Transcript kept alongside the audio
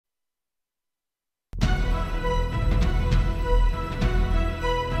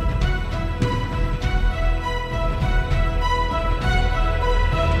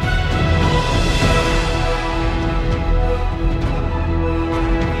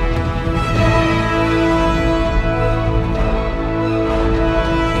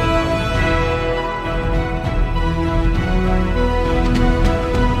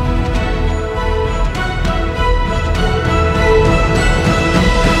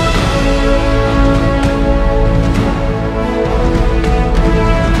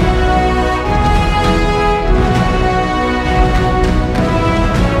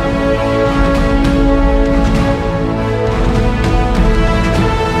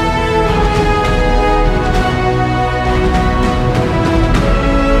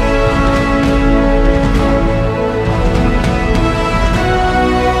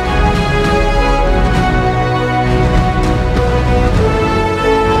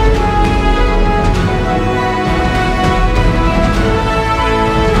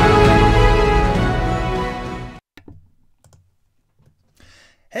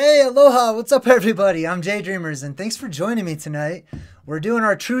What's up, everybody? I'm JayDreamerZ, and thanks for joining me tonight. We're doing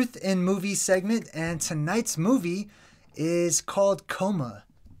our Truth in Movie segment, and tonight's movie is called COMA,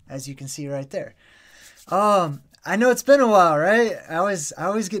 as you can see right there. I know it's been a while, right? I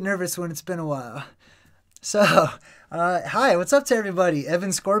always get nervous when it's been a while. So, hi, what's up to everybody?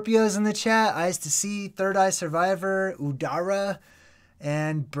 Evan Scorpio's in the chat, Eyes to See, Third Eye Survivor, Udara,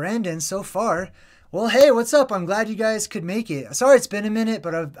 and Brandon so far. Well, hey, what's up? I'm glad you guys could make it. Sorry it's been a minute,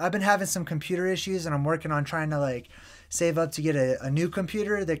 but I've been having some computer issues, and I'm working on trying to save up to get a new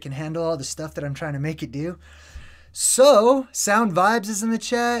computer that can handle all the stuff that I'm trying to make it do. So, Sound Vibes is in the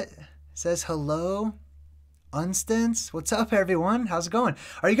chat. Says hello. Unstance, what's up, everyone? How's it going?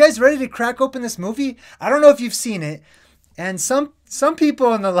 Are you guys ready to crack open this movie? I don't know if you've seen it, and some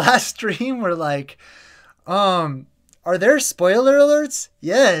people in the last stream were like, are there spoiler alerts?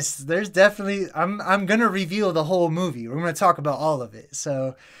 Yes, there's definitely. I'm gonna reveal the whole movie. We're gonna talk about all of it.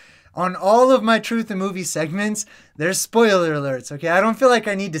 So, on all of my Truth in Movie segments, there's spoiler alerts. Okay, I don't feel like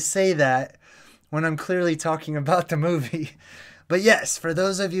I need to say that when I'm clearly talking about the movie. But yes, for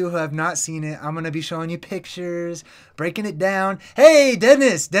those of you who have not seen it, I'm gonna be showing you pictures, breaking it down. Hey,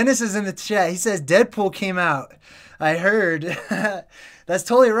 Dennis! Dennis is in the chat. He says Deadpool came out. I heard. That's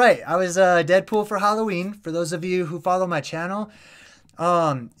totally right. I was Deadpool for Halloween. For those of you who follow my channel,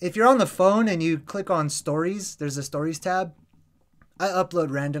 if you're on the phone and you click on stories, there's a stories tab. I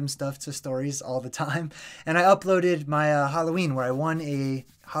upload random stuff to stories all the time. And I uploaded my Halloween where I won a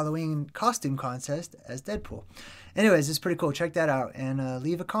Halloween costume contest as Deadpool. Anyways, it's pretty cool. Check that out and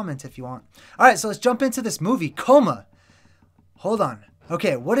leave a comment if you want. All right, so let's jump into this movie, COMA. Hold on.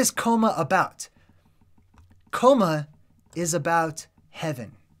 Okay, what is COMA about? COMA is about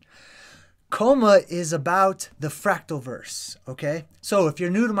heaven. COMA is about the fractalverse, okay? So if you're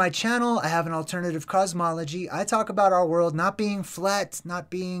new to my channel, I have an alternative cosmology. I talk about our world not being flat, not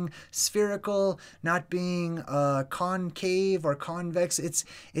being spherical, not being concave or convex.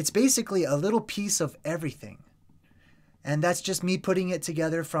 It's basically a little piece of everything. And that's just me putting it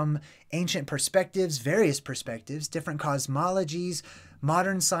together from ancient perspectives, various perspectives, different cosmologies,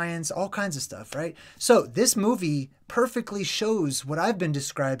 modern science, all kinds of stuff, right? So this movie perfectly shows what I've been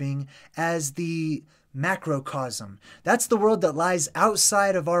describing as the macrocosm. That's the world that lies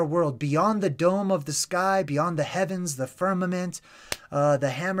outside of our world, beyond the dome of the sky, beyond the heavens, the firmament,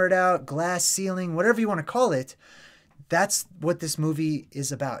 the hammered out glass ceiling, whatever you want to call it. That's what this movie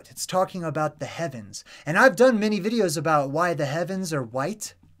is about. It's talking about the heavens. And I've done many videos about why the heavens are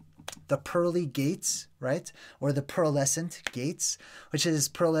white, the pearly gates, right? Or the pearlescent gates, which is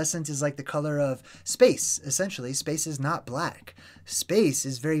pearlescent is like the color of space, essentially. Space is not black. Space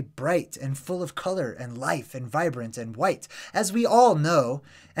is very bright and full of color and life and vibrant and white, as we all know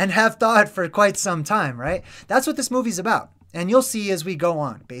and have thought for quite some time, right? That's what this movie's about. And you'll see as we go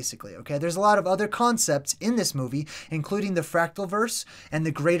on, basically, okay? There's a lot of other concepts in this movie, including the fractalverse and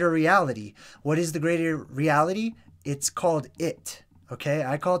the greater reality. What is the greater reality? It's called it, okay?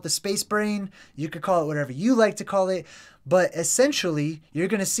 I call it the space brain. You could call it whatever you like to call it. But essentially, you're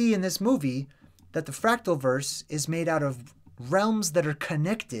going to see in this movie that the fractalverse is made out of realms that are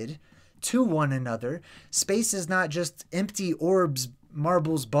connected to one another. Space is not just empty orbs,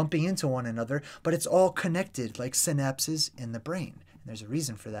 marbles bumping into one another, but it's all connected like synapses in the brain. And there's a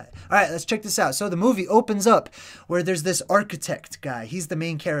reason for that. All right, let's check this out. So the movie opens up where there's this architect guy. He's the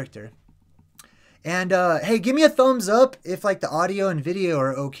main character. And hey, give me a thumbs up if the audio and video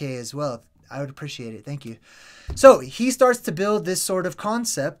are okay as well. I would appreciate it. Thank you. So he starts to build this sort of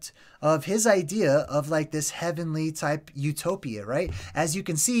concept of his idea of this heavenly type utopia, right? As you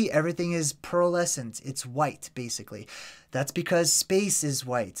can see, everything is pearlescent. It's white, basically. That's because space is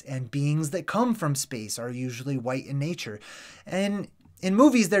white, and beings that come from space are usually white in nature. And in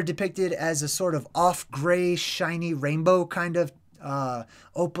movies, they're depicted as a sort of off-gray, shiny rainbow kind of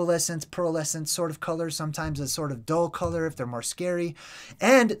opalescent, pearlescent sort of color, sometimes a sort of dull color if they're more scary.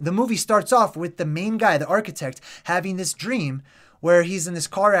 And the movie starts off with the main guy, the architect, having this dream where he's in this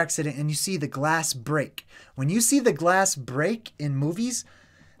car accident and you see the glass break. When you see the glass break in movies,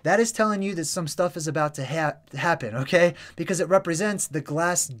 that is telling you that some stuff is about to happen, okay? Because it represents the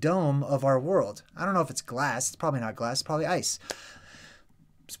glass dome of our world. I don't know if it's glass. It's probably not glass. It's probably ice.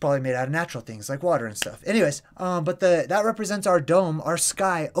 It's probably made out of natural things like water and stuff. Anyways, but that represents our dome, our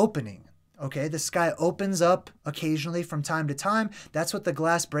sky opening. Okay, the sky opens up occasionally from time to time. That's what the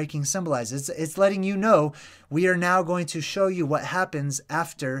glass breaking symbolizes. It's letting you know we are now going to show you what happens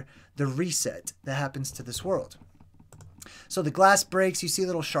after the reset that happens to this world. So the glass breaks, you see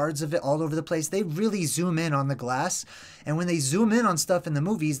little shards of it all over the place. They really zoom in on the glass. And when they zoom in on stuff in the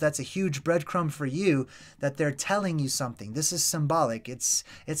movies, that's a huge breadcrumb for you that they're telling you something. This is symbolic. It's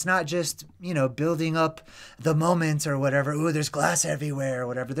not just, you know, building up the moment or whatever. Ooh, there's glass everywhere or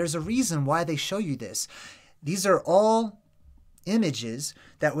whatever. There's a reason why they show you this. These are all images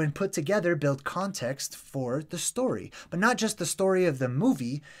that when put together build context for the story, but not just the story of the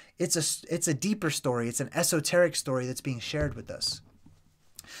movie. It's a deeper story. It's an esoteric story that's being shared with us.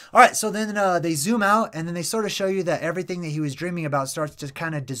 All right, so then they zoom out and then they sort of show you that everything that he was dreaming about starts to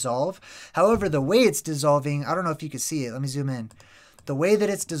kind of dissolve. However, the way it's dissolving, I don't know if you can see it. Let me zoom in. The way that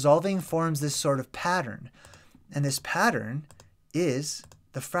it's dissolving forms this sort of pattern, and this pattern is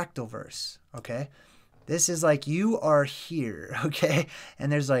the fractalverse. Okay. This is like you are here, okay?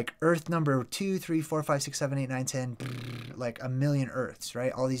 And there's like Earth number 2, 3, 4, 5, 6, 7, 8, 9, 10, like a million Earths,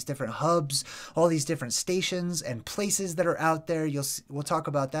 right? All these different hubs, all these different stations and places that are out there. We'll talk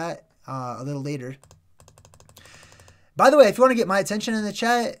about that a little later. By the way, if you want to get my attention in the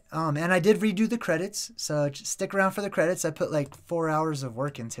chat, and I did redo the credits, so just stick around for the credits. I put like 4 hours of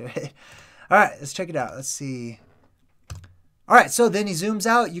work into it. All right, let's check it out. Let's see. All right, so then he zooms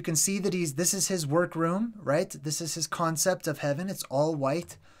out. You can see that this is his workroom, right? This is his concept of heaven. It's all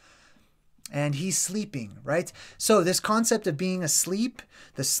white. And he's sleeping, right? So this concept of being asleep,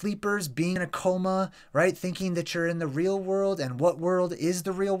 the sleepers being in a coma, right? Thinking that you're in the real world, and what world is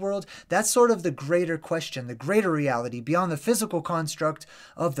the real world? That's sort of the greater question, the greater reality beyond the physical construct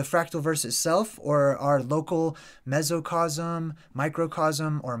of the fractalverse itself, or our local mesocosm,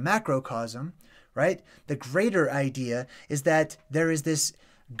 microcosm, or macrocosm. Right? The greater idea is that there is this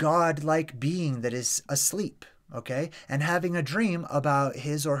God-like being that is asleep, okay? And having a dream about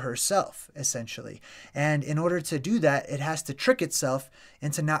his or herself, essentially. And in order to do that, it has to trick itself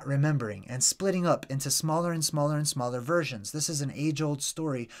into not remembering and splitting up into smaller and smaller and smaller versions. This is an age-old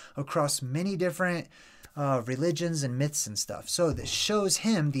story across many different religions and myths and stuff. So this shows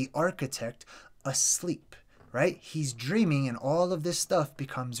him, the architect, asleep, right? He's dreaming and all of this stuff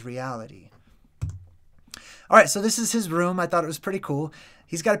becomes reality. All right, so this is his room. I thought it was pretty cool.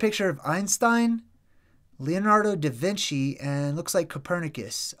 He's got a picture of Einstein, Leonardo da Vinci, and looks like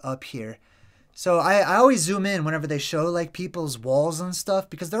Copernicus up here. So I always zoom in whenever they show like people's walls and stuff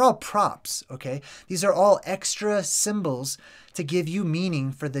because they're all props, okay? These are all extra symbols to give you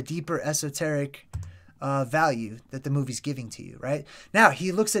meaning for the deeper esoteric value that the movie's giving to you, right? Now,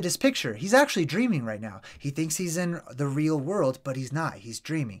 he looks at his picture. He's actually dreaming right now. He thinks he's in the real world, but he's not. He's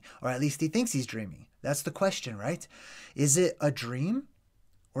dreaming, or at least he thinks he's dreaming. That's the question, right? Is it a dream,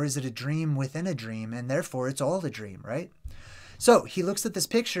 or is it a dream within a dream, and therefore it's all a dream, right? So he looks at this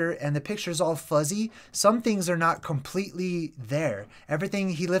picture, and the picture's all fuzzy. Some things are not completely there. Everything,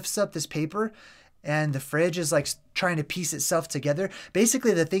 he lifts up this paper, and the fridge is like trying to piece itself together.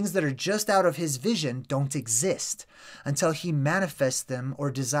 Basically, the things that are just out of his vision don't exist until he manifests them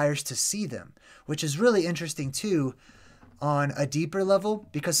or desires to see them, which is really interesting too on a deeper level,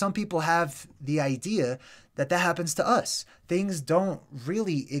 because some people have the idea that that happens to us. Things don't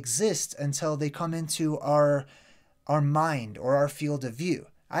really exist until they come into our mind or our field of view.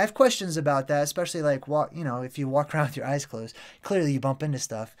 I have questions about that, especially like, if you walk around with your eyes closed, clearly you bump into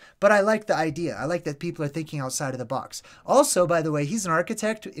stuff. But I like the idea. I like that people are thinking outside of the box. Also, by the way, he's an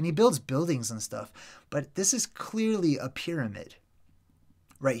architect and he builds buildings and stuff. But this is clearly a pyramid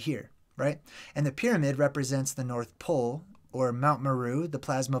right here, right? And the pyramid represents the North Pole, or Mount Meru, the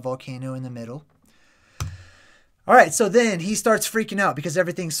plasma volcano in the middle. All right, so then he starts freaking out because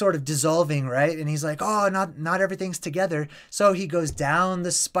everything's sort of dissolving, right? And he's like, oh, not everything's together. So he goes down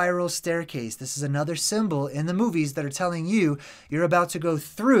the spiral staircase. This is another symbol in the movies that are telling you you're about to go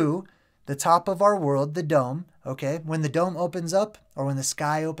through the top of our world, the dome, okay? When the dome opens up, or when the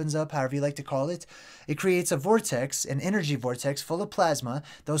sky opens up, however you like to call it, it creates a vortex, an energy vortex full of plasma.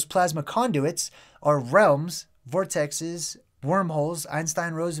 Those plasma conduits are realms, vortexes, wormholes,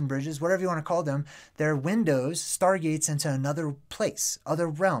 Einstein-Rosen bridges, whatever you want to call them. They're windows, stargates into another place, other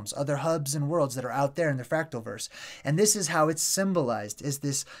realms, other hubs and worlds that are out there in the fractalverse. And this is how it's symbolized, is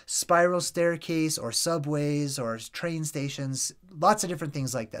this spiral staircase or subways or train stations, lots of different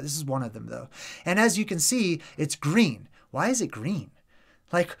things like that. This is one of them though. And as you can see, it's green. Why is it green?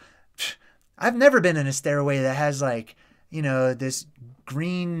 Like, I've never been in a stairway that has like, this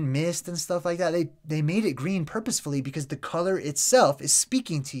green mist and stuff like that. They made it green purposefully because the color itself is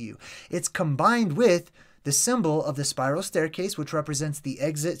speaking to you. It's combined with the symbol of the spiral staircase, which represents the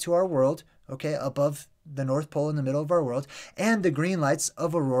exit to our world, okay, above the North Pole in the middle of our world, and the green lights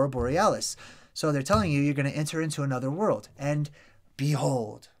of Aurora Borealis. So they're telling you you're going to enter into another world. And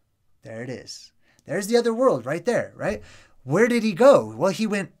behold, there it is. There's the other world right there, right? Where did he go? Well, he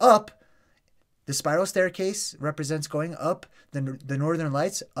went up. The spiral staircase represents going up the northern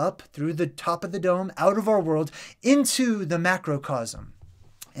lights, up through the top of the dome, out of our world, into the macrocosm.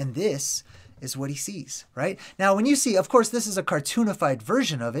 And this is what he sees, right? Now, when you see, of course, this is a cartoonified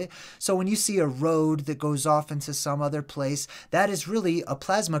version of it. So when you see a road that goes off into some other place, that is really a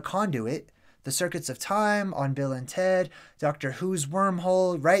plasma conduit. The Circuits of Time on Bill and Ted, Doctor Who's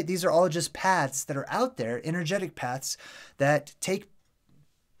wormhole, right? These are all just paths that are out there, energetic paths that take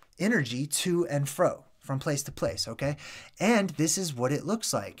energy to and fro from place to place, okay? And this is what it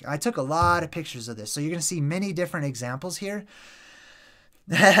looks like. I took a lot of pictures of this, so you're going to see many different examples here.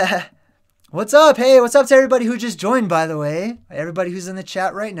 What's up? Hey, what's up to everybody who just joined, by the way? Everybody who's in the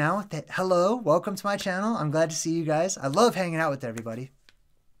chat right now, hello, welcome to my channel. I'm glad to see you guys. I love hanging out with everybody.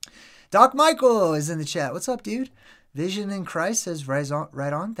 Doc Michael is in the chat. What's up, dude? Vision in Christ says right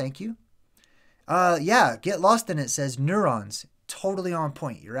on. Thank you. Yeah, Get Lost in It says neurons. Totally on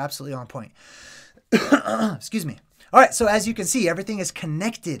point. You're absolutely on point. Excuse me. All right, so as you can see, everything is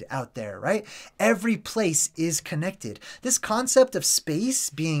connected out there, right? Every place is connected. This concept of space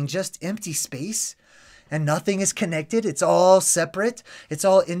being just empty space and nothing is connected, it's all separate, it's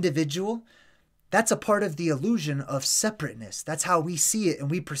all individual. That's a part of the illusion of separateness. That's how we see it and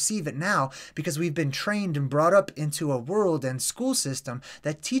we perceive it now because we've been trained and brought up into a world and school system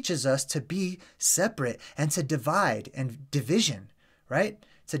that teaches us to be separate and to divide and division, right?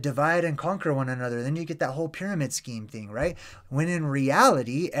 To divide and conquer one another. Then you get that whole pyramid scheme thing, right? When in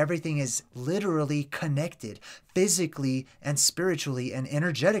reality, everything is literally connected, physically and spiritually and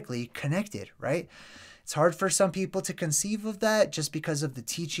energetically connected, right? It's hard for some people to conceive of that just because of the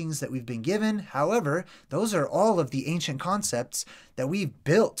teachings that we've been given. However, those are all of the ancient concepts that we've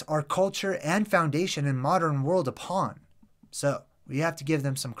built our culture and foundation in modern world upon. So we have to give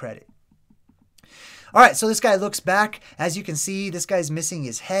them some credit. All right, so this guy looks back. As you can see, this guy's missing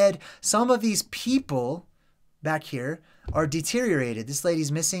his head. Some of these people back here are deteriorated. This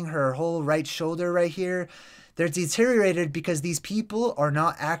lady's missing her whole right shoulder right here. They're deteriorated because these people are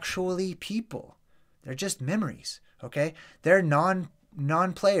not actually people. They're just memories, okay? They're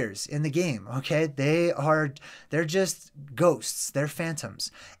non-players in the game, okay? They're just ghosts. They're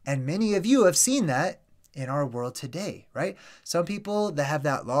phantoms. And many of you have seen that in our world today, right? Some people that have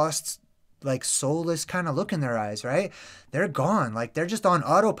that lost, like soulless kind of look in their eyes, right? They're gone. Like they're just on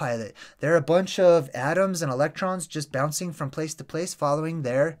autopilot. They're a bunch of atoms and electrons just bouncing from place to place following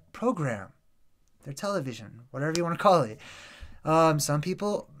their program, their television, whatever you want to call it. Some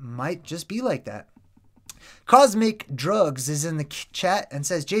people might just be like that. Cosmic Drugs is in the chat and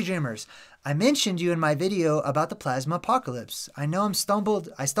says, JayDreamerZ, I mentioned you in my video about the plasma apocalypse. I know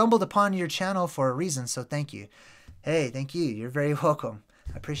I stumbled upon your channel for a reason, so thank you. Hey, thank you. You're very welcome.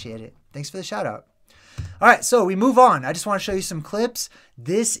 I appreciate it. Thanks for the shout out. All right, so we move on. I just want to show you some clips.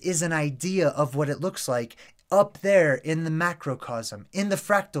 This is an idea of what it looks like up there in the macrocosm, in the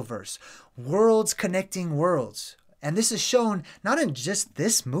fractalverse, worlds connecting worlds. And this is shown not in just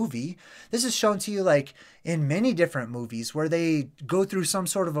this movie. This is shown to you like in many different movies where they go through some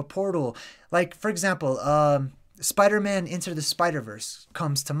sort of a portal. Like, for example, Spider-Man Into the Spider-Verse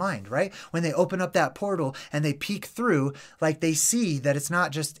comes to mind, right? When they open up that portal and they peek through, like they see that it's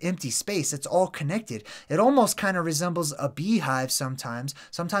not just empty space, it's all connected. It almost kind of resembles a beehive sometimes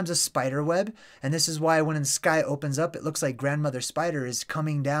a spider web. And this is why when the sky opens up, it looks like Grandmother Spider is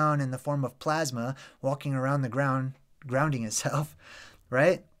coming down in the form of plasma, walking around the ground, grounding itself,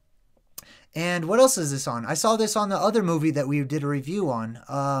 right? And what else is this on? I saw this on the other movie that we did a review on,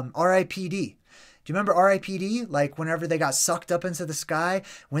 R.I.P.D. Do you remember R.I.P.D.? Like whenever they got sucked up into the sky,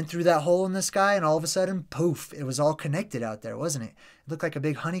 went through that hole in the sky, and all of a sudden, poof, it was all connected out there, wasn't it? It looked like a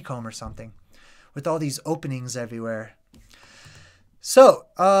big honeycomb or something with all these openings everywhere. So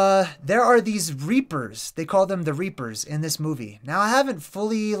there are these reapers. They call them the reapers in this movie. Now I haven't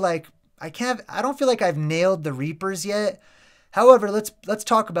fully I don't feel like I've nailed the reapers yet. However, let's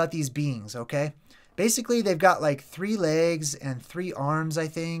talk about these beings, okay? Basically, they've got like 3 legs and 3 arms, I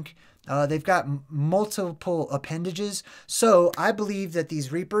think. They've got multiple appendages. So I believe that these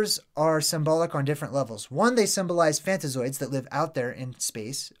reapers are symbolic on different levels. One, they symbolize Fantazoids that live out there in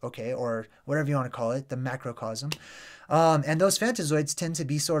space, okay, or whatever you want to call it, the macrocosm. And those Fantazoids tend to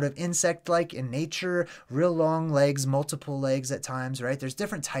be sort of insect-like in nature, real long legs, multiple legs at times, right? There's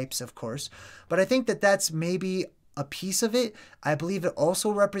different types, of course. But I think that that's maybe a piece of it. I believe it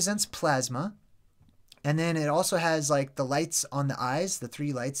also represents plasma. And then it also has like the lights on the eyes, the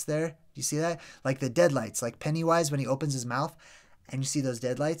 3 lights there. You see that? Like the dead lights, like Pennywise when he opens his mouth. and you see those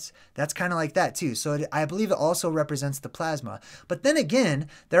dead lights, that's kind of like that too. So I believe it also represents the plasma. But then again,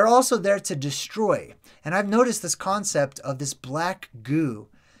 they're also there to destroy. And I've noticed this concept of this black goo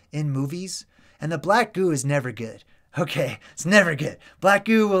in movies, and the black goo is never good. Okay, it's never good. Black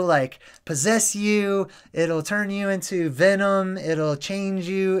goo will like possess you. It'll turn you into venom. It'll change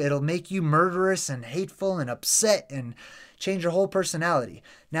you. It'll make you murderous and hateful and upset and change your whole personality.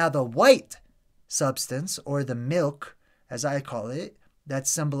 Now the white substance, or the milk, as I call it, that's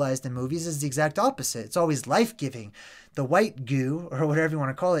symbolized in movies, is the exact opposite. It's always life-giving. The white goo, or whatever you want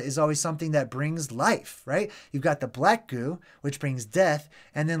to call it, is always something that brings life, right? You've got the black goo, which brings death,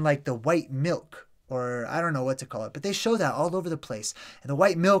 and then like the white milk, or I don't know what to call it, but they show that all over the place. And the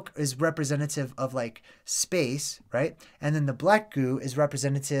white milk is representative of like space, right? And then the black goo is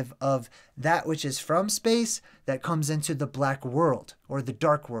representative of that which is from space that comes into the black world, or the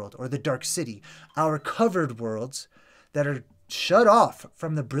dark world, or the dark city. Our covered worlds that are shut off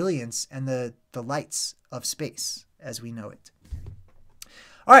from the brilliance and the lights of space as we know it.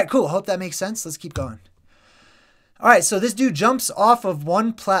 All right, cool. Hope that makes sense. Let's keep going. All right, so this dude jumps off of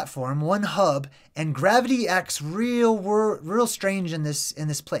one platform, one hub, and gravity acts real strange in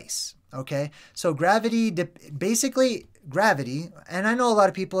this place. Okay, so basically gravity, and I know a lot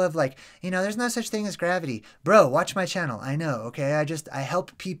of people have like, there's no such thing as gravity. Bro, watch my channel. I know. Okay, I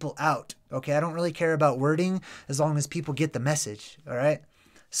help people out. Okay, I don't really care about wording as long as people get the message. All right.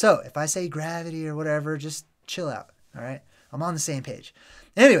 So if I say gravity or whatever, just chill out. All right, I'm on the same page.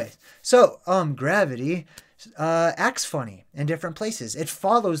 Anyway, so gravity acts funny in different places. It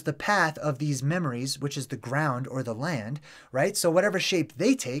follows the path of these memories, which is the ground or the land, right? So whatever shape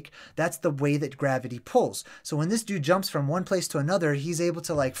they take, that's the way that gravity pulls. So when this dude jumps from one place to another, he's able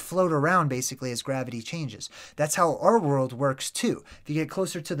to like float around basically as gravity changes. That's how our world works too. If you get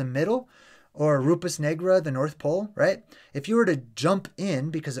closer to the middle, or Rupus Negra, the North Pole, right? If you were to jump in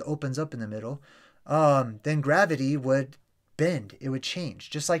because it opens up in the middle, then gravity would bend. It would change,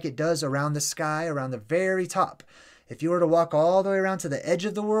 just like it does around the sky, around the very top. If you were to walk all the way around to the edge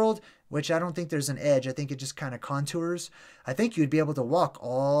of the world, which I don't think there's an edge, I think it just kind of contours, I think you'd be able to walk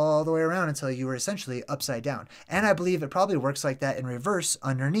all the way around until you were essentially upside down. And I believe it probably works like that in reverse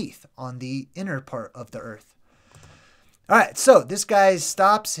underneath on the inner part of the earth. All right, so this guy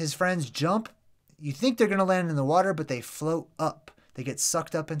stops, his friends jump. You think they're going to land in the water, but they float up. They get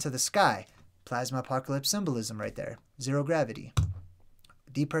sucked up into the sky. Plasma apocalypse symbolism right there. Zero gravity.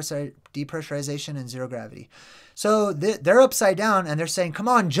 Depressurization and zero gravity. So they're upside down and they're saying, come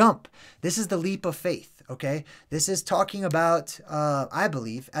on, jump. This is the leap of faith, okay? This is talking about, I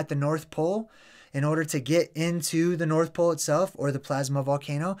believe, at the North Pole. In order to get into the North Pole itself or the plasma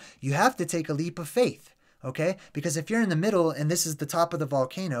volcano, you have to take a leap of faith, okay? Because if you're in the middle and this is the top of the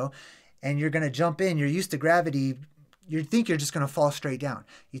volcano and you're going to jump in, you're used to gravity, you think you're just going to fall straight down.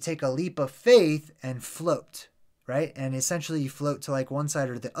 You take a leap of faith and float, right? And essentially you float to like one side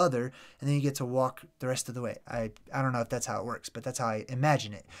or the other, and then you get to walk the rest of the way. I don't know if that's how it works, but that's how I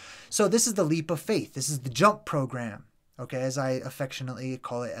imagine it. So this is the leap of faith. This is the jump program, okay, as I affectionately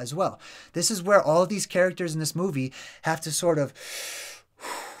call it as well. This is where all of these characters in this movie have to sort of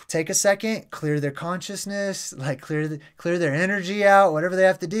take a second, clear their consciousness, like clear their energy out, whatever they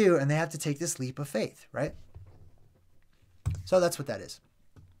have to do, and they have to take this leap of faith, right? So that's what that is.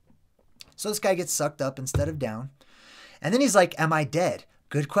 So this guy gets sucked up instead of down. And then he's like, am I dead?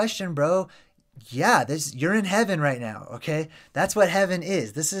 Good question, bro. Yeah, you're in heaven right now, okay? That's what heaven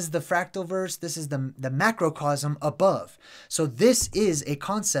is. This is the fractalverse. This is the macrocosm above. So this is a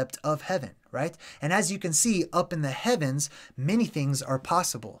concept of heaven, right? And as you can see, up in the heavens, many things are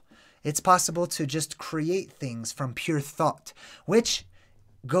possible. It's possible to just create things from pure thought, which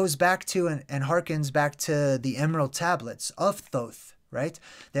goes back to and harkens back to the Emerald Tablets of Thoth, right?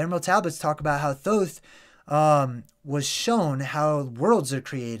 The Emerald Tablets talk about how Thoth was shown how worlds are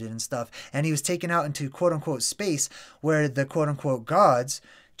created and stuff, and he was taken out into quote-unquote space where the quote-unquote gods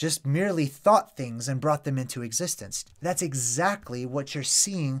just merely thought things and brought them into existence. That's exactly what you're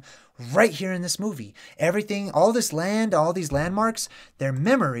seeing right here in this movie. Everything, all this land, all these landmarks, they're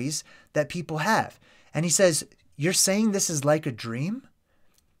memories that people have. And he says, you're saying this is like a dream?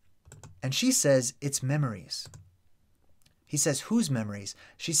 And she says, it's memories. He says, whose memories?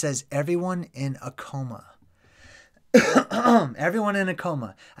 She says, everyone in a coma. Everyone in a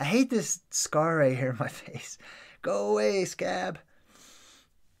coma. I hate this scar right here in my face. Go away, scab.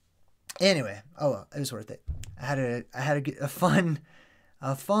 Anyway, oh well, it was worth it. I had a fun,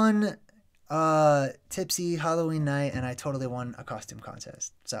 tipsy Halloween night, and I totally won a costume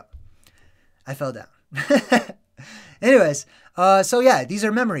contest. So I fell down. Anyways, so yeah, these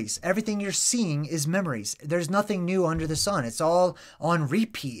are memories. Everything you're seeing is memories. There's nothing new under the sun. It's all on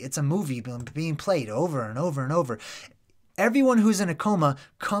repeat. It's a movie being played over and over and over. Everyone who's in a coma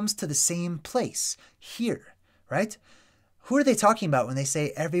comes to the same place here, right? Who are they talking about when they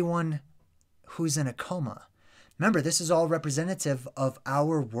say everyone who's in a coma? Remember, this is all representative of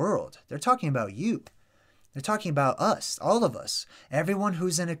our world. They're talking about you. They're talking about us, all of us. Everyone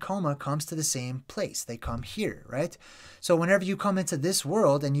who's in a coma comes to the same place. They come here, right? So whenever you come into this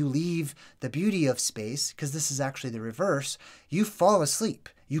world and you leave the beauty of space, because this is actually the reverse, you fall asleep.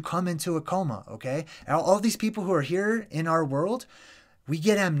 You come into a coma, okay? And all these people who are here in our world, we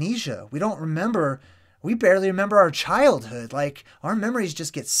get amnesia. We don't remember, we barely remember our childhood. Like, our memories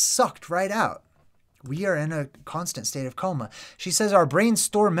just get sucked right out. We are in a constant state of coma. She says our brains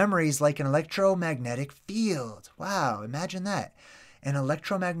store memories like an electromagnetic field. Wow, imagine that. An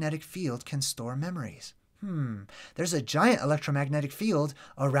electromagnetic field can store memories. There's a giant electromagnetic field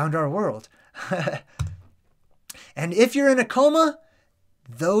around our world. And if you're in a coma,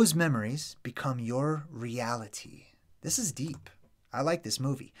 those memories become your reality. This is deep. I like this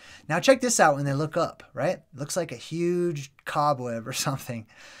movie. Now check this out when they look up, right? Looks like a huge cobweb or something.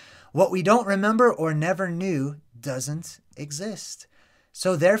 What we don't remember or never knew doesn't exist.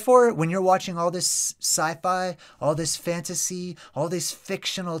 So therefore, when you're watching all this sci-fi, all this fantasy, all these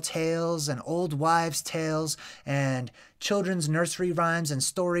fictional tales and old wives' tales and children's nursery rhymes and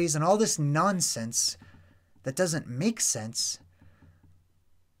stories and all this nonsense that doesn't make sense,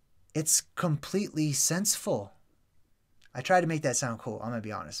 it's completely senseful. I tried to make that sound cool. I'm going to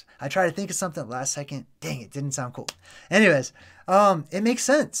be honest. I tried to think of something last second. Dang, it didn't sound cool. Anyways, it makes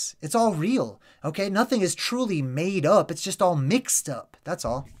sense. It's all real. Okay, nothing is truly made up. It's just all mixed up. That's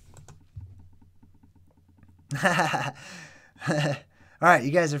all. All right,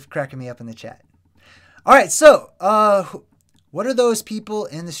 you guys are cracking me up in the chat. All right, so what are those people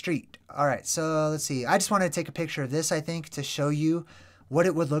in the street? All right, so let's see. I just want to take a picture of this, I think, to show you what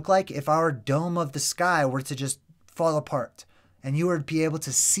it would look like if our dome of the sky were to just fall apart and you would be able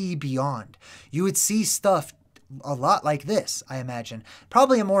to see beyond. You would see stuff a lot like this, I imagine.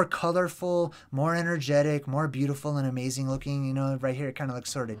 Probably a more colorful, more energetic, more beautiful and amazing looking. You know, right here it kind of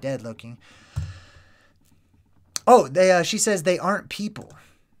looks sort of dead looking. Oh, she says they aren't people.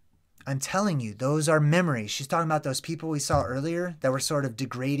 I'm telling you, those are memories. She's talking about those people we saw earlier that were sort of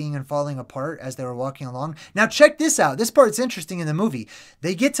degrading and falling apart as they were walking along. Now check this out. This part's interesting in the movie.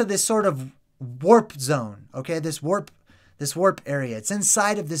 They get to this sort of warp zone, okay? This warp area. It's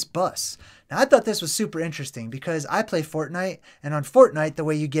inside of this bus. Now, I thought this was super interesting because I play Fortnite, and on Fortnite, the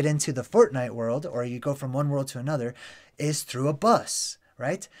way you get into the Fortnite world, or you go from one world to another, is through a bus,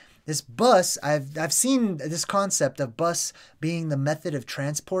 right? This bus, I've seen this concept of bus being the method of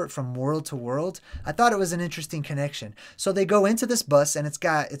transport from world to world. I thought it was an interesting connection. So they go into this bus and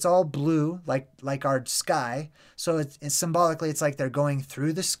it's all blue, like our sky. So it's symbolically, it's like they're going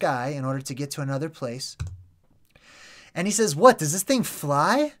through the sky in order to get to another place. And he says, "What, does this thing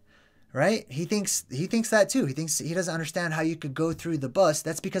fly?" Right? He thinks that too. He thinks he doesn't understand how you could go through the bus.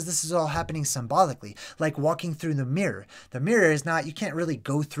 That's because this is all happening symbolically, like walking through the mirror. The mirror is not, you can't really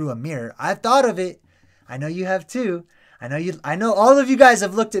go through a mirror. I've thought of it. I know you have too. I know all of you guys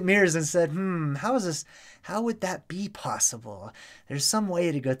have looked at mirrors and said, how would that be possible? There's some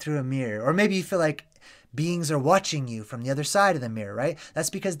way to go through a mirror. Or maybe you feel like beings are watching you from the other side of the mirror, right? That's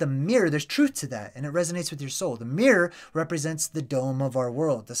because the mirror, there's truth to that, and it resonates with your soul. The mirror represents the dome of our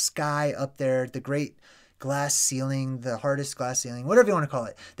world, the sky up there, the great glass ceiling, the hardest glass ceiling, whatever you want to call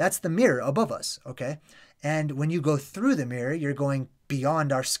it. That's the mirror above us, okay? And when you go through the mirror, you're going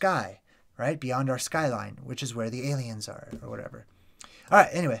beyond our sky, right? Beyond our skyline, which is where the aliens are, or whatever. All right,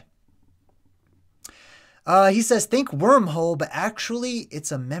 anyway. He says, think wormhole, but actually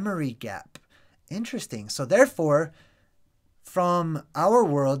it's a memory gap. Interesting. So therefore, from our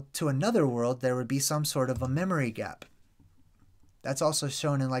world to another world, there would be some sort of a memory gap. That's also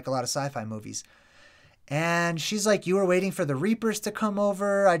shown in like a lot of sci-fi movies. And she's like, you were waiting for the Reapers to come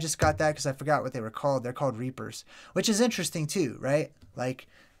over. I just got that because I forgot what they were called. They're called Reapers, which is interesting too, right? Like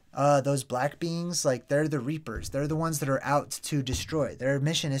those black beings, like they're the Reapers. They're the ones that are out to destroy. Their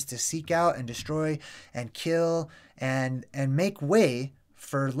mission is to seek out and destroy and kill and make way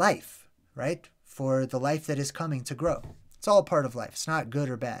for life, right? For the life that is coming to grow. It's all a part of life. It's not good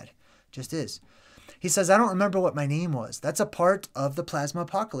or bad. It just is. He says, I don't remember what my name was. That's a part of the plasma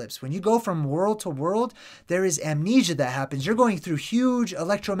apocalypse. When you go from world to world, there is amnesia that happens. You're going through huge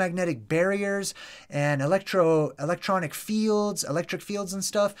electromagnetic barriers and electric fields and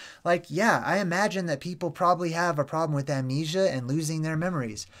stuff. Like, yeah, I imagine that people probably have a problem with amnesia and losing their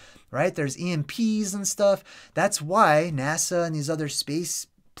memories. right? There's EMPs and stuff. That's why NASA and these other space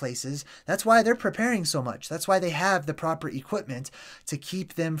places, that's why they're preparing so much. That's why they have the proper equipment to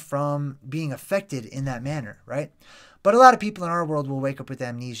keep them from being affected in that manner, right? But a lot of people in our world will wake up with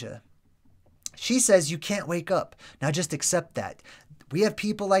amnesia. She says you can't wake up. Now just accept that. We have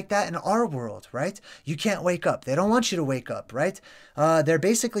people like that in our world, right? You can't wake up. They don't want you to wake up, right? They're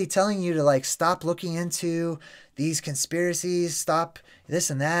basically telling you to like stop looking into these conspiracies, stop this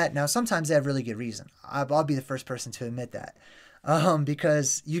and that. Now, sometimes they have really good reason. I'll be the first person to admit that.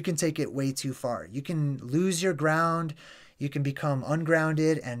 Because you can take it way too far. You can lose your ground. You can become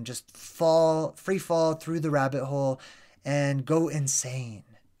ungrounded and just free fall through the rabbit hole and go insane.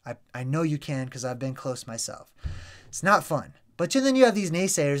 I know you can because I've been close myself. It's not fun. But then you have these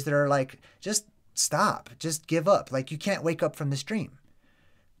naysayers that are like, just stop, just give up. Like, you can't wake up from this dream.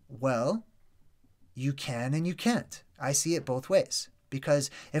 Well, you can and you can't. I see it both ways. Because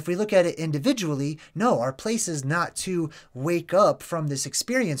if we look at it individually, no, our place is not to wake up from this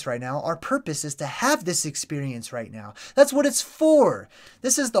experience right now. Our purpose is to have this experience right now. That's what it's for.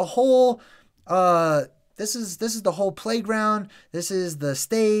 This is the whole this is the whole playground. This is the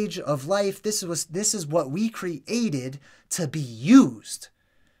stage of life. This is what we created to be used.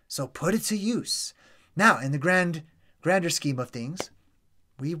 So put it to use. Now, in the grander scheme of things,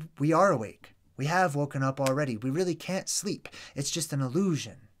 we are awake. We have woken up already. We really can't sleep. It's just an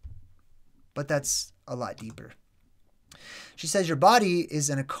illusion. But that's a lot deeper. She says your body is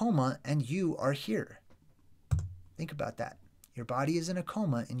in a coma and you are here. Think about that. Your body is in a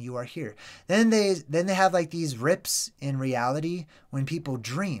coma and you are here. Then they have like these rips in reality when people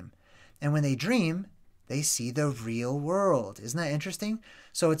dream. And when they dream, they see the real world. Isn't that interesting?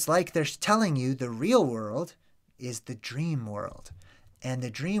 So it's like they're telling you the real world is the dream world. And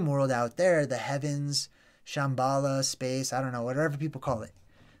the dream world out there, the heavens, Shambhala, space, I don't know, whatever people call it.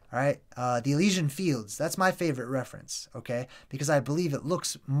 All right. The Elysian fields. That's my favorite reference. Okay. Because I believe it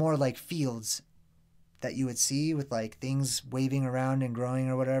looks more like fields that you would see with like things waving around and growing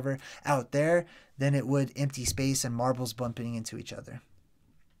or whatever out there than it would empty space and marbles bumping into each other.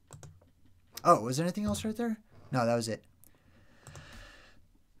 Oh, was there anything else right there? No, that was it.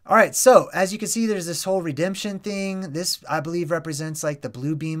 All right, so as you can see, there's this whole redemption thing. This, I believe, represents like the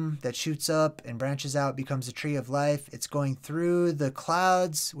blue beam that shoots up and branches out, becomes a tree of life. It's going through the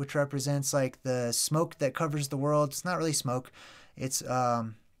clouds, which represents like the smoke that covers the world. It's not really smoke. It's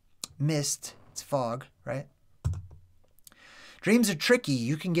mist. It's fog, right? Dreams are tricky.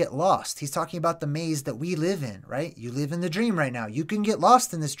 You can get lost. He's talking about the maze that we live in, right? You live in the dream right now. You can get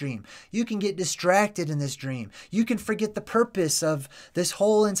lost in this dream. You can get distracted in this dream. You can forget the purpose of this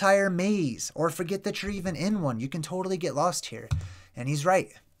whole entire maze or forget that you're even in one. You can totally get lost here. And he's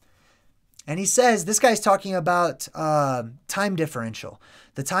right. And he says, this guy's talking about time differential.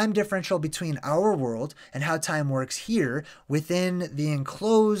 The time differential between our world and how time works here within the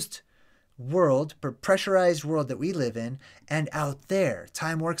enclosed world, pressurized world that we live in, and out there.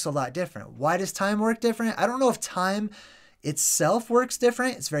 Time works a lot different. Why does time work different? I don't know if time itself works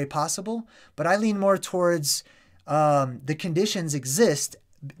different. It's very possible, but I lean more towards the conditions exist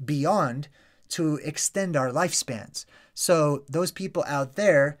beyond to extend our lifespans. So those people out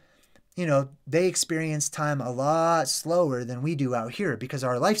there, you know, they experience time a lot slower than we do out here because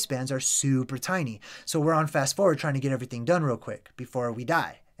our lifespans are super tiny. So we're on fast forward trying to get everything done real quick before we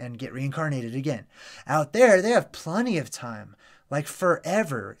die and get reincarnated again. Out there, they have plenty of time, like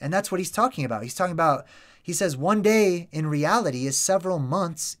forever. And that's what he's talking about. He's talking about, he says, one day in reality is several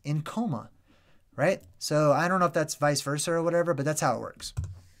months in coma, right? So I don't know if that's vice versa or whatever, but that's how it works.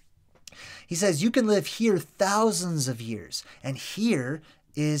 He says, you can live here thousands of years. And here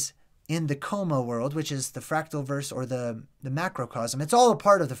is in the coma world, which is the fractalverse or the macrocosm. It's all a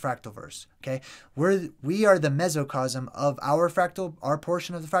part of the fractalverse, okay? We are the mesocosm of our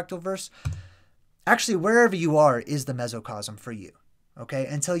portion of the fractalverse. Actually, wherever you are is the mesocosm for you, okay?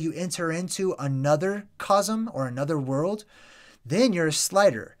 Until you enter into another cosm or another world, then you're a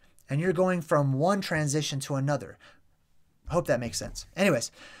slider and you're going from one transition to another. I hope that makes sense. Anyways,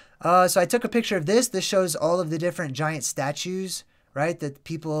 so I took a picture of this. This shows all of the different giant statues, right, that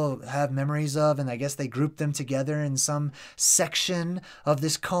people have memories of, and I guess they group them together in some section of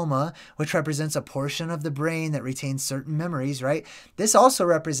this coma, which represents a portion of the brain that retains certain memories, right? This also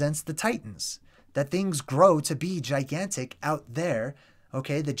represents the titans, that things grow to be gigantic out there,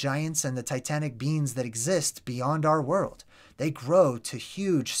 okay? The giants and the titanic beings that exist beyond our world. They grow to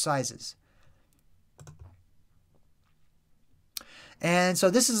huge sizes. And so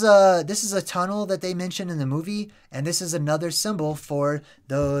this is a tunnel that they mentioned in the movie, and this is another symbol for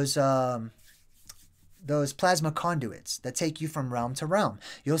those those plasma conduits that take you from realm to realm.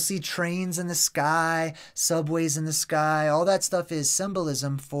 You'll see trains in the sky, subways in the sky. All that stuff is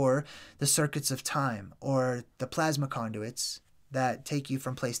symbolism for the circuits of time, or the plasma conduits that take you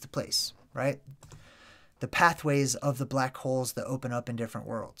from place to place, right? The pathways of the black holes that open up in different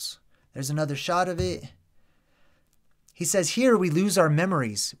worlds. There's another shot of it. He says here we lose our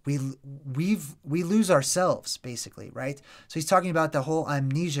memories. We lose ourselves, basically, right? So he's talking about the whole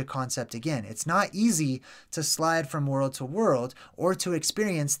amnesia concept again. It's not easy to slide from world to world or to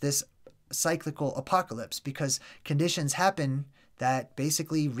experience this cyclical apocalypse, because conditions happen that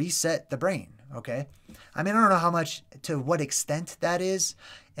basically reset the brain, okay? I mean, I don't know how much, to what extent that is,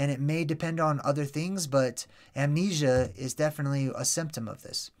 and it may depend on other things, but amnesia is definitely a symptom of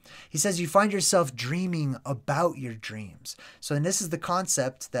this. He says you find yourself dreaming about your dreams. So, and this is the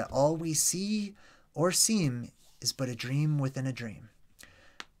concept that all we see or seem is but a dream within a dream.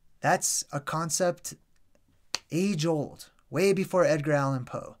 That's a concept age old, way before Edgar Allan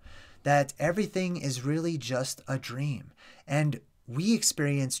Poe, that everything is really just a dream. And we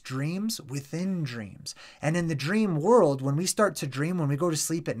experience dreams within dreams. And in the dream world, when we start to dream, when we go to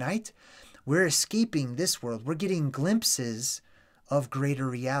sleep at night, we're escaping this world. We're getting glimpses of greater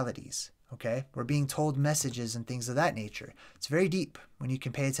realities, okay? We're being told messages and things of that nature. It's very deep when you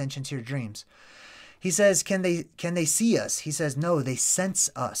can pay attention to your dreams. He says, can they see us? He says, no, they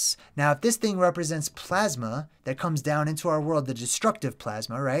sense us. Now, if this thing represents plasma that comes down into our world, the destructive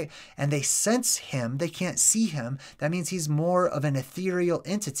plasma, right? And they sense him, they can't see him. That means he's more of an ethereal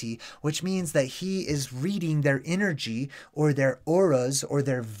entity, which means that he is reading their energy or their auras or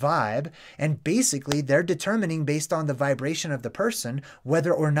their vibe. And basically, they're determining based on the vibration of the person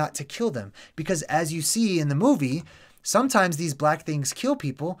whether or not to kill them. Because as you see in the movie, sometimes these black things kill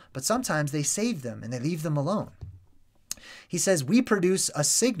people, but sometimes they save them and they leave them alone. He says, we produce a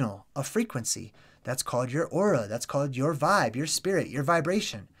signal, a frequency. That's called your aura. That's called your vibe, your spirit, your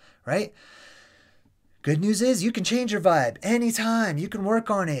vibration, right? Good news is you can change your vibe anytime. You can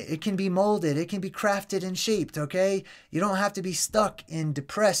work on it. It can be molded. It can be crafted and shaped, okay? You don't have to be stuck in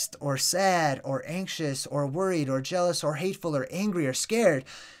depressed or sad or anxious or worried or jealous or hateful or angry or scared.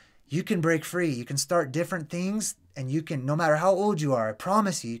 You can break free. You can start different things, and you can, no matter how old you are, I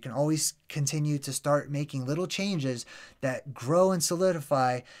promise you, you can always continue to start making little changes that grow and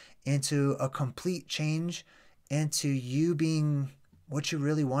solidify into a complete change, into you being what you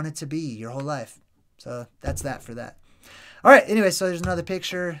really wanted to be your whole life. So that's that for that. All right. Anyway, so there's another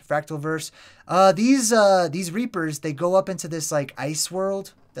picture, fractalverse. These reapers, they go up into this like ice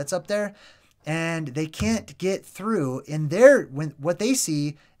world that's up there, and they can't get through. In their, what they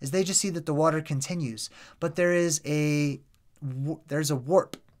see is they just see that the water continues, but there's a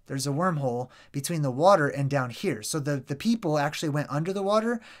warp. There's a wormhole between the water and down here. So the people actually went under the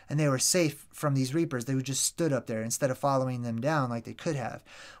water and they were safe from these reapers. They just stood up there instead of following them down like they could have,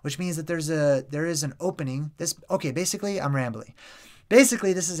 which means that there is an opening. Basically, I'm rambling.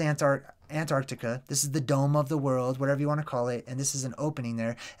 Basically, this is Antarctica. This is the dome of the world, whatever you want to call it. And this is an opening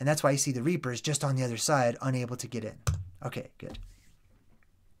there. And that's why you see the reapers just on the other side, unable to get in. Okay, good.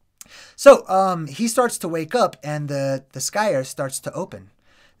 So he starts to wake up and the sky starts to open.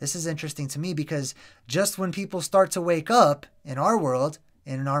 This is interesting to me because just when people start to wake up in our world,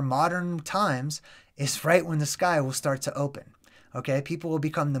 in our modern times, is right when the sky will start to open. Okay, people will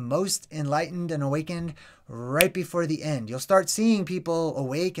become the most enlightened and awakened right before the end. You'll start seeing people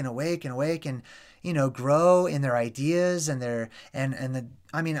awake and awake and awake and, you know, grow in their ideas and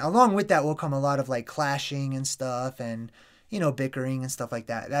along with that will come a lot of like clashing and stuff and, you know, bickering and stuff like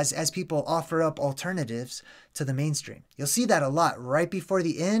that. As people offer up alternatives to the mainstream. You'll see that a lot right before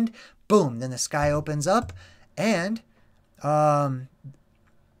the end. Boom, then the sky opens up and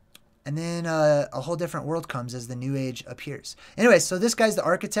then a whole different world comes as the new age appears. Anyway, so this guy's the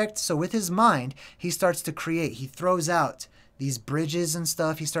architect. So with his mind, he starts to create. He throws out these bridges and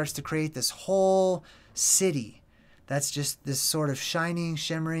stuff. He starts to create this whole city. That's just this sort of shining,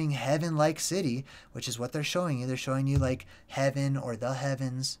 shimmering, heaven-like city, which is what they're showing you. They're showing you like heaven or the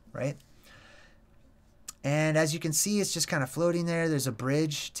heavens, right? And as you can see, it's just kind of floating there. There's a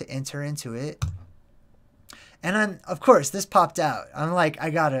bridge to enter into it. And of course, this popped out. I'm like, I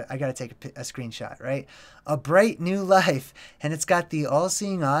gotta take a screenshot, right? A bright new life. And it's got the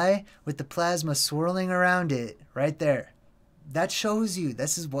all-seeing eye with the plasma swirling around it right there. That shows you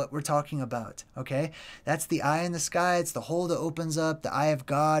this is what we're talking about, okay? That's the eye in the sky. It's the hole that opens up, the eye of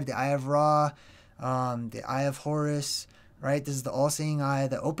God, the eye of Ra, the eye of Horus, right? This is the all-seeing eye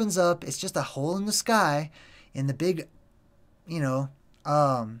that opens up. It's just a hole in the sky in the big, you know,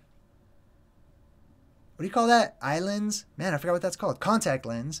 what do you call that? Eye lens? Man, I forgot what that's called. Contact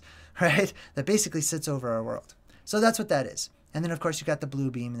lens, right? That basically sits over our world. So that's what that is. And then, of course, you got the blue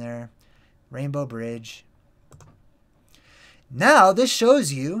beam there. Rainbow Bridge. Now, this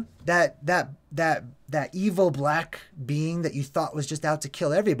shows you that evil black being that you thought was just out to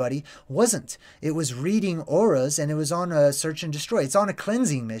kill everybody wasn't. It was reading auras, and it was on a search and destroy. It's on a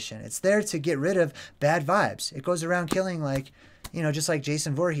cleansing mission. It's there to get rid of bad vibes. It goes around killing, like, you know, just like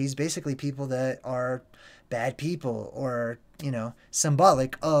Jason Voorhees, basically people that are bad people or, you know,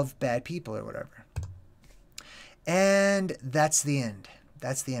 symbolic of bad people or whatever. And that's the end.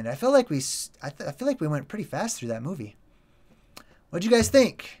 That's the end. I feel like we went pretty fast through that movie. What'd you guys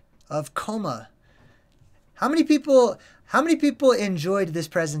think of COMA? How many people enjoyed this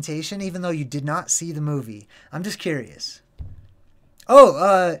presentation even though you did not see the movie? I'm just curious.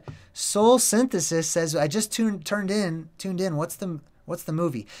 Oh, Soul Synthesis says I just tuned in. What's the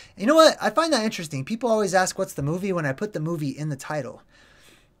movie? You know what? I find that interesting. People always ask what's the movie when I put the movie in the title.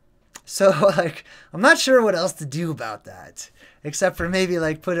 So, like, I'm not sure what else to do about that. Except for maybe,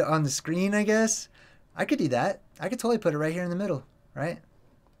 like, put it on the screen, I guess. I could do that. I could totally put it right here in the middle, right?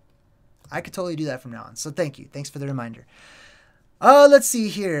 I could totally do that from now on. So, thank you. Thanks for the reminder. Let's see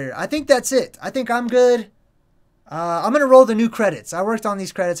here. I think that's it. I think I'm good. I'm going to roll the new credits. I worked on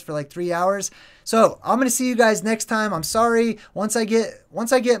these credits for like 3 hours. So, I'm going to see you guys next time. I'm sorry. Once I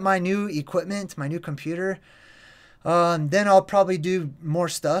get my new equipment, my new computer, then I'll probably do more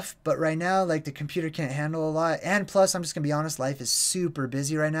stuff. But right now, like, the computer can't handle a lot. And plus, I'm just going to be honest, life is super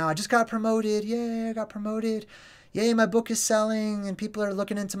busy right now. I just got promoted. Yay, I got promoted. Yay, my book is selling and people are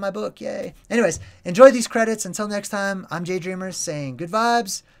looking into my book. Yay. Anyways, enjoy these credits. Until next time, I'm JayDreamerZ saying good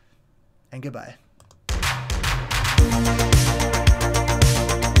vibes and goodbye.